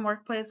from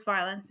workplace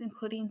violence,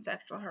 including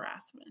sexual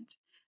harassment.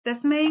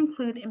 This may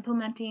include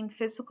implementing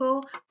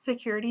physical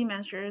security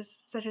measures,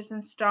 such as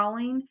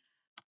installing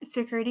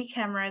security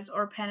cameras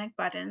or panic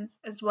buttons,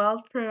 as well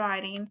as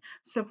providing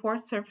support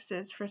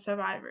services for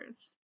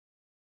survivors,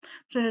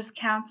 such as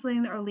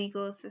counseling or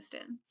legal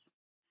assistance.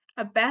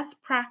 A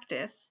best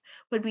practice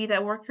would be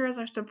that workers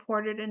are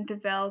supported in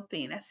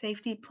developing a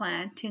safety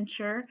plan to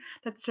ensure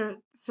that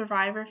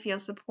survivor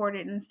feels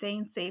supported in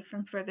staying safe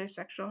from further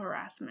sexual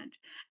harassment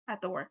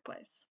at the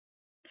workplace.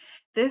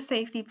 This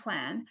safety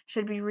plan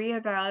should be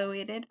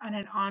reevaluated on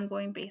an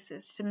ongoing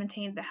basis to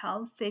maintain the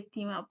health,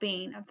 safety, and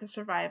well-being of the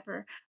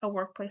survivor of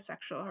workplace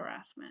sexual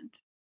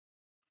harassment.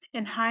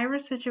 In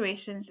high-risk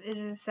situations, it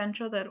is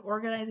essential that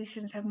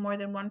organizations have more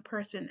than one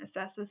person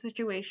assess the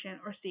situation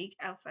or seek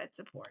outside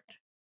support.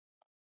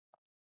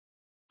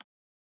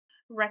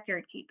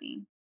 Record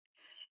keeping.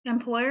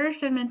 Employers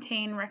should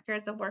maintain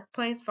records of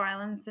workplace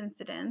violence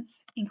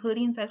incidents,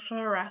 including sexual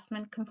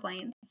harassment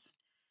complaints,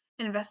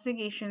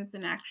 investigations,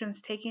 and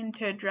actions taken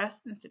to address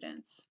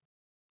incidents.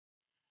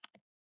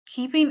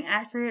 Keeping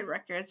accurate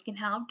records can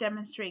help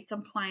demonstrate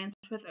compliance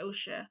with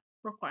OSHA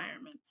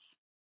requirements.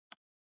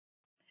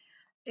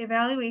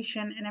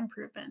 Evaluation and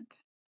improvement.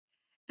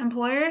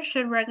 Employers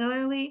should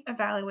regularly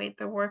evaluate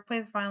their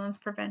workplace violence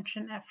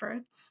prevention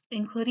efforts,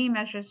 including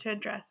measures to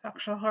address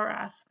sexual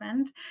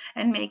harassment,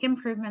 and make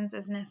improvements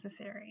as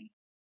necessary.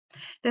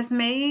 This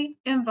may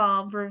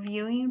involve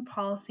reviewing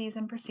policies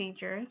and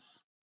procedures,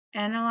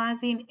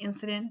 analyzing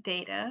incident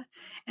data,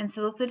 and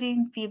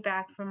soliciting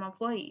feedback from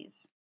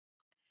employees.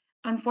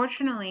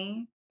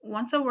 Unfortunately,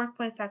 once a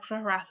workplace sexual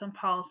harassment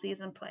policy is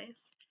in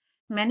place,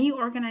 many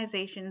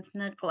organizations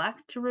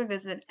neglect to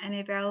revisit and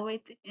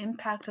evaluate the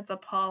impact of the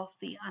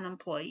policy on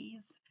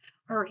employees,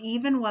 or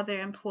even whether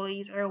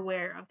employees are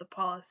aware of the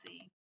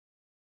policy.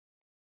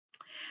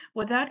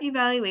 Without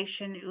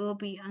evaluation, it will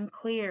be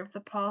unclear if the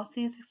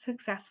policy is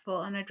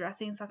successful in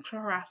addressing sexual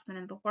harassment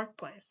in the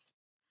workplace.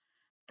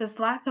 This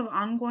lack of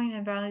ongoing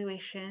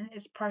evaluation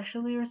is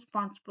partially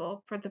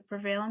responsible for the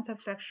prevalence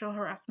of sexual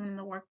harassment in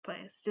the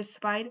workplace,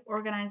 despite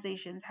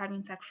organizations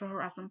having sexual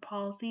harassment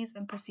policies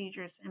and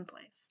procedures in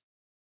place.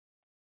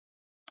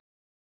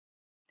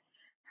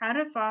 How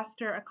to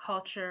foster a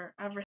culture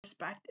of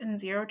respect and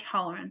zero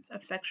tolerance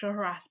of sexual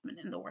harassment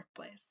in the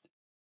workplace.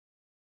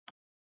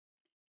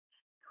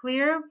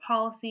 Clear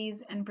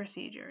policies and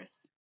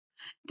procedures.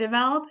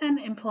 Develop and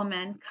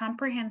implement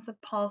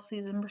comprehensive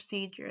policies and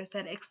procedures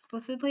that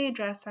explicitly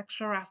address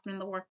sexual harassment in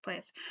the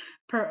workplace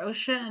per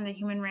OSHA and the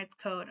Human Rights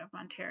Code of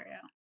Ontario.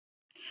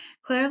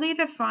 Clearly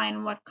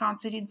define what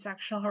constitutes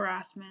sexual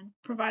harassment,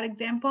 provide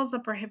examples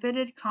of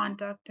prohibited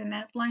conduct, and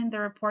outline the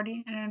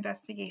reporting and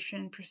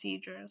investigation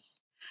procedures.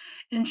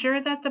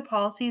 Ensure that the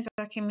policies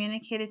are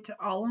communicated to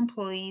all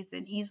employees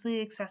and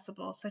easily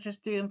accessible, such as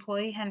through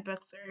employee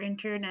handbooks or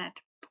internet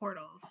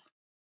portals.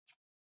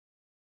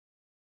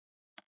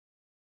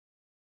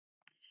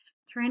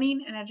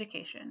 Training and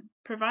education.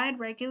 Provide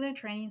regular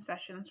training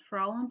sessions for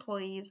all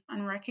employees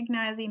on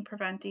recognizing,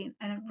 preventing,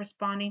 and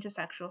responding to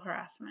sexual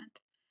harassment.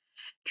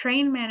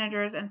 Train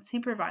managers and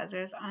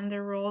supervisors on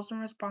their roles and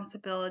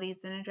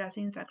responsibilities in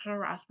addressing sexual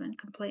harassment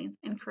complaints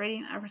and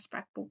creating a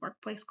respectful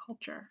workplace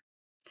culture.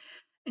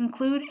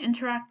 Include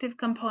interactive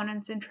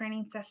components in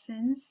training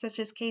sessions, such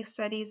as case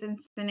studies and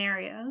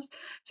scenarios,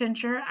 to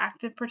ensure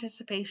active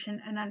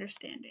participation and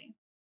understanding.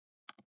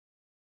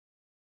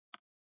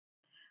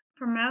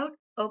 Promote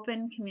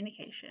open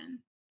communication.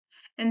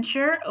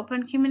 Ensure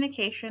open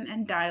communication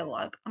and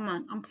dialogue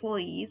among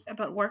employees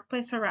about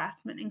workplace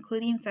harassment,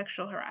 including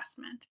sexual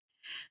harassment.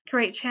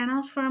 Create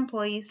channels for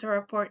employees to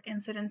report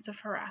incidents of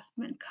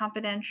harassment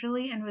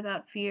confidentially and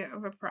without fear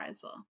of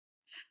reprisal.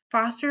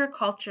 Foster a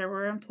culture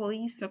where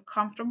employees feel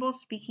comfortable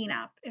speaking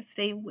up if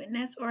they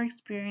witness or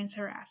experience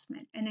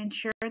harassment, and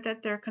ensure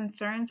that their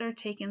concerns are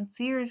taken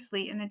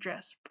seriously and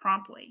addressed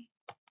promptly.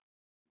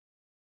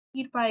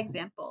 Lead by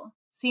example.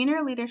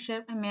 Senior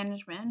leadership and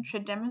management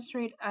should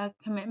demonstrate a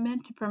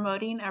commitment to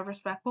promoting a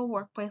respectful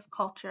workplace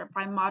culture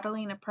by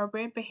modeling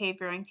appropriate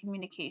behavior and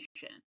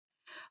communication.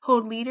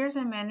 Hold leaders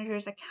and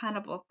managers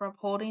accountable for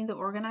upholding the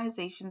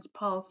organization's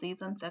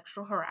policies on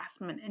sexual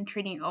harassment and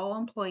treating all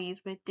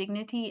employees with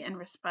dignity and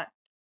respect.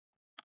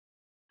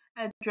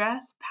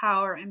 Address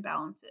power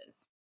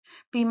imbalances.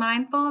 Be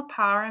mindful of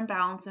power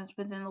imbalances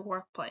within the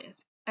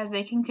workplace, as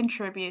they can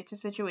contribute to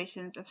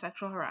situations of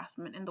sexual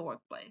harassment in the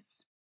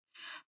workplace.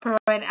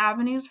 Provide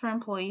avenues for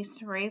employees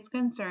to raise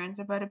concerns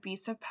about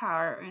abuse of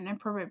power or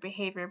inappropriate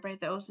behavior by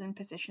those in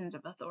positions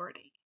of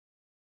authority.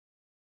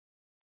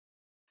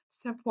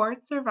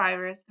 Support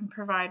survivors and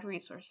provide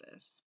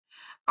resources.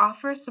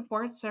 Offer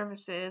support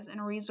services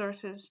and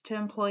resources to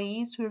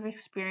employees who have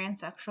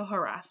experienced sexual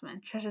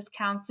harassment, such as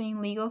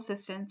counseling, legal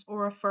assistance,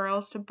 or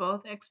referrals to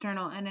both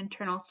external and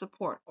internal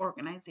support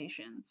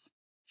organizations.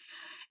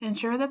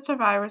 Ensure that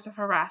survivors of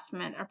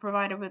harassment are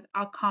provided with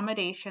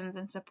accommodations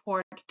and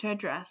support to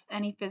address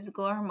any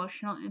physical or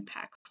emotional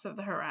impacts of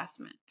the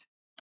harassment.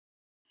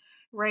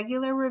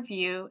 Regular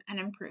review and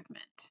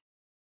improvement.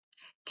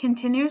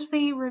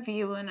 Continuously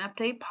review and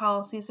update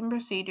policies and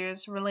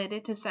procedures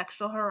related to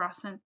sexual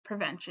harassment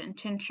prevention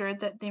to ensure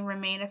that they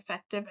remain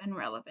effective and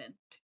relevant.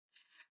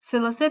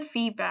 Solicit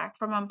feedback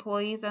from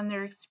employees on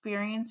their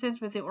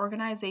experiences with the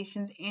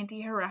organization's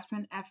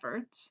anti-harassment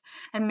efforts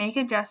and make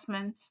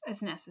adjustments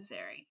as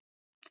necessary.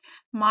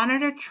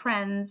 Monitor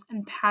trends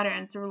and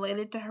patterns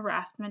related to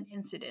harassment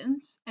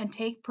incidents and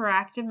take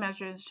proactive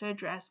measures to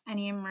address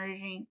any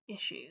emerging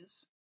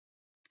issues.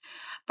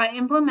 By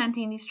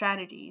implementing these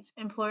strategies,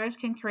 employers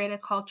can create a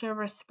culture of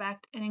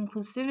respect and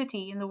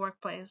inclusivity in the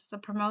workplace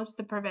that promotes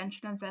the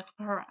prevention of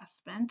sexual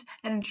harassment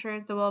and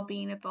ensures the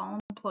well-being of all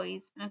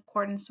employees in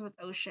accordance with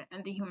OSHA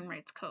and the Human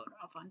Rights Code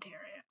of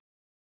Ontario.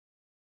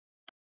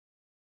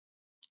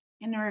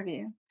 In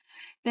review,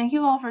 thank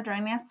you all for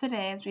joining us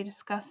today as we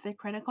discuss the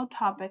critical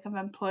topic of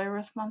employer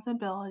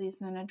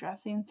responsibilities in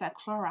addressing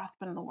sexual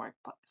harassment in the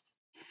workplace.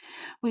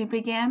 We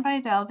began by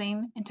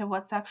delving into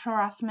what sexual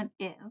harassment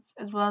is,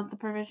 as well as the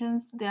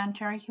provisions the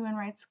Ontario Human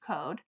Rights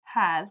Code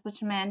has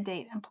which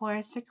mandate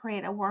employers to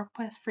create a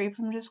workplace free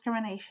from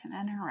discrimination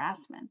and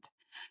harassment,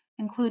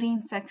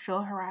 including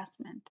sexual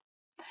harassment.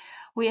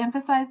 We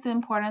emphasized the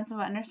importance of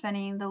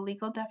understanding the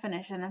legal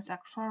definition of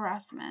sexual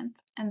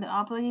harassment and the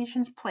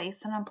obligations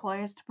placed on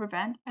employers to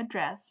prevent,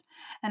 address,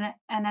 and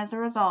as a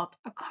result,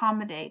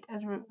 accommodate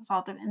as a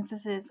result of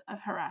instances of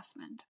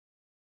harassment.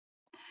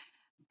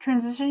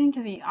 Transitioning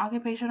to the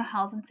Occupational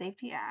Health and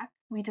Safety Act,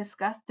 we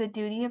discussed the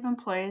duty of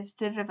employers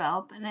to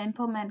develop and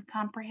implement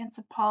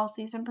comprehensive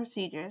policies and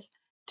procedures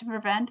to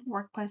prevent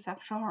workplace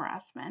sexual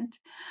harassment,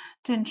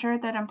 to ensure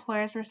that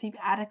employers receive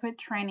adequate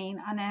training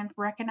on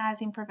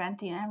recognizing,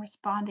 preventing, and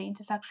responding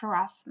to sexual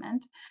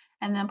harassment,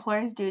 and the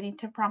employer's duty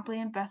to promptly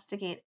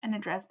investigate and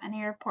address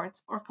any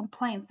reports or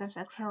complaints of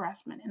sexual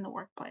harassment in the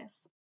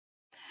workplace.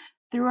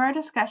 Through our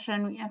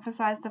discussion, we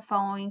emphasized the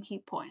following key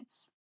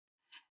points: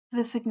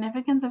 the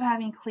significance of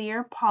having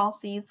clear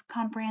policies,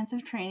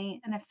 comprehensive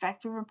training, and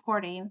effective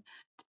reporting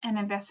and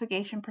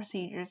investigation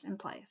procedures in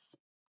place.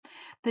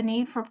 The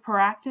need for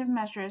proactive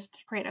measures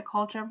to create a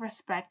culture of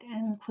respect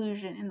and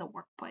inclusion in the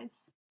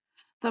workplace.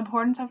 The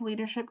importance of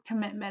leadership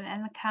commitment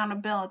and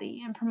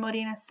accountability in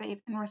promoting a safe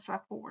and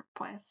respectful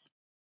workplace.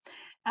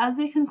 As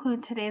we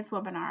conclude today's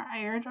webinar,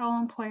 I urge all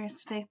employers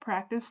to take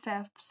proactive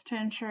steps to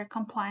ensure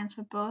compliance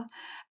with both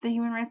the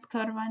Human Rights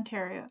Code of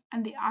Ontario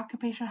and the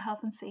Occupational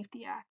Health and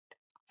Safety Act.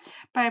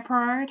 By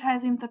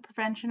prioritizing the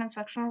prevention of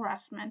sexual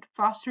harassment,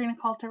 fostering a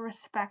culture of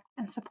respect,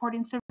 and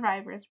supporting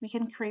survivors, we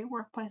can create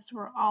workplaces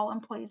where all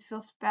employees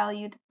feel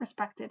valued,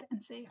 respected,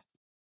 and safe.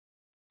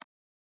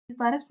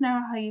 let us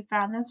know how you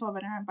found this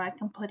webinar by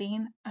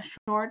completing a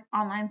short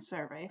online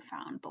survey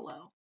found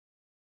below.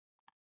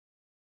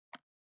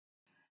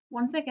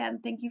 Once again,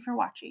 thank you for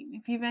watching.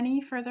 If you have any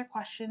further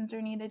questions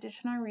or need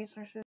additional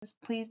resources,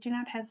 please do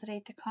not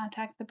hesitate to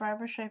contact the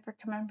Barbra Schlifer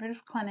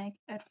Commemorative Clinic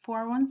at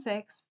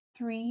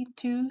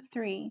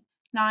 416-323-9149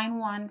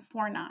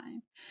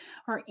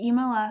 or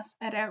email us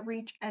at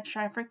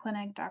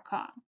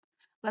outreach@schliferclinic.com.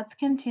 Let's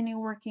continue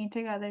working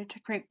together to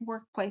create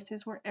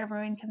workplaces where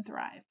everyone can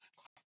thrive.